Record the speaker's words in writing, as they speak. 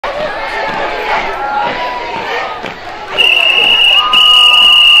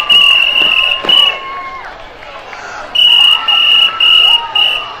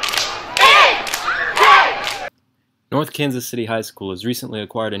Kansas City High School has recently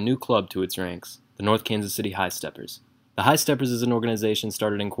acquired a new club to its ranks, the North Kansas City High Steppers. The High Steppers is an organization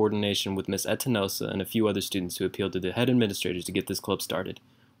started in coordination with Miss Etanosa and a few other students who appealed to the head administrators to get this club started.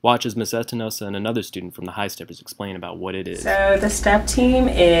 Watch as Miss Etanosa and another student from the High Steppers explain about what it is. So the STEP team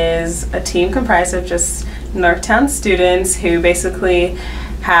is a team comprised of just Northtown students who basically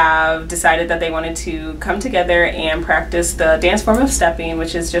have decided that they wanted to come together and practice the dance form of stepping,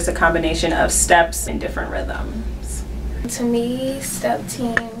 which is just a combination of steps in different rhythms. To me, STEP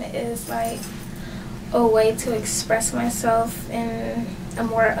team is like a way to express myself in a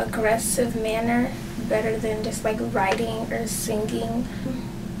more aggressive manner, better than just like writing or singing.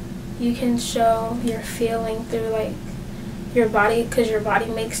 You can show your feeling through like your body, because your body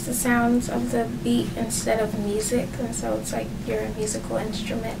makes the sounds of the beat instead of music, and so it's like you're a musical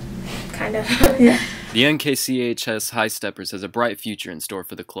instrument, kind of. Yeah. The NKCHS High Steppers has a bright future in store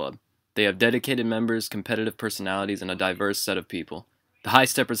for the club. They have dedicated members, competitive personalities, and a diverse set of people. The High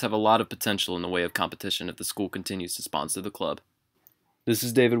Steppers have a lot of potential in the way of competition if the school continues to sponsor the club. This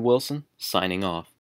is David Wilson, signing off.